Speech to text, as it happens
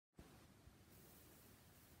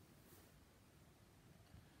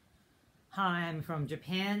Hi, I'm from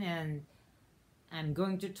Japan and I'm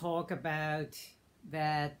going to talk about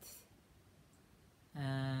that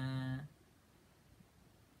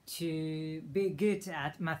to be good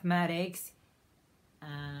at mathematics,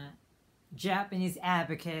 Japanese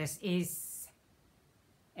abacus is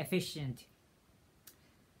efficient,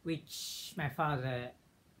 which my father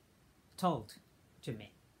told to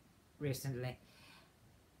me recently.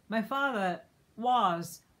 My father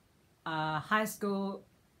was a high school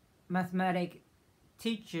mathematics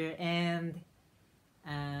teacher and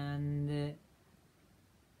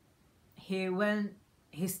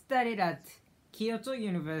he studied at Kyoto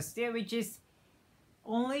University, which is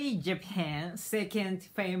only Japan's second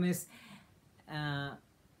famous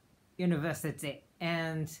university.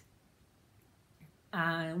 And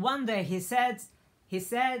one day he said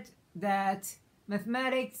that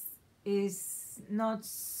mathematics is not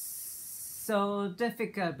so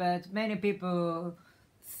difficult, but many people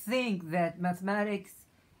think that mathematics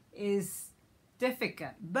is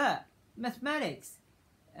difficult. But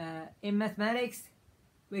in mathematics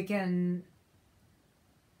we don't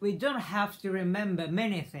have to remember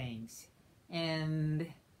many things.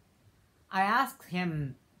 And I asked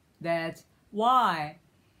him that why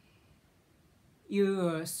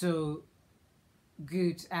you're so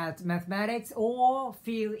good at mathematics or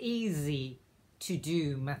feel easy to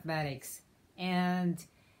do mathematics. And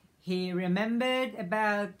he remembered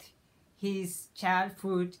about his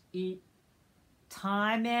childhood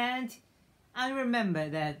time, and I remember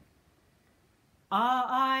that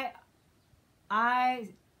I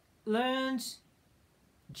learned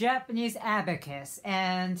Japanese abacus,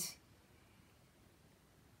 and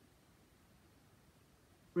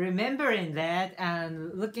remembering that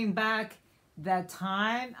and looking back that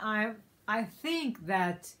time, I think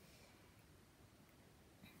that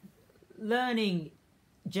learning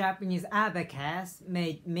Japanese abacus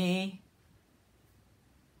made me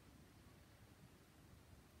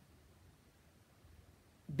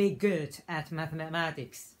be good at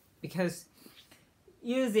mathematics, because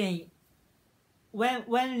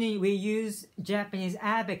when we use Japanese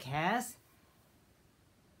abacus,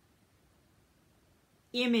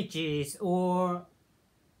 images or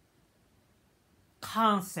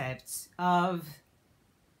concepts of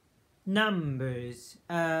numbers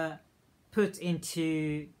put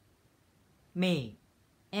into me.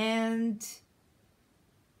 And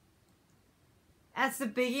at the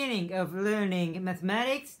beginning of learning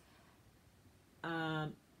mathematics,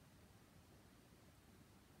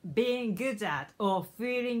 being good at or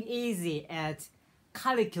feeling easy at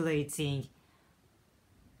calculating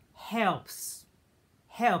helped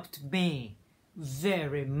me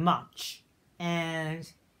very much. And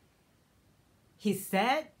he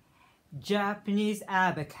said Japanese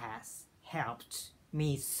abacus helped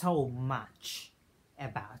me so much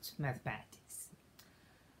about mathematics.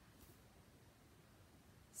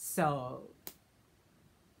 So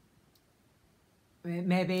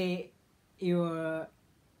maybe you're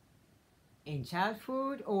in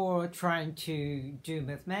childhood or trying to do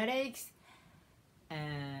mathematics,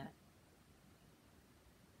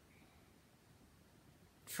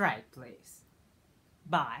 try it please.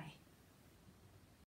 Bye.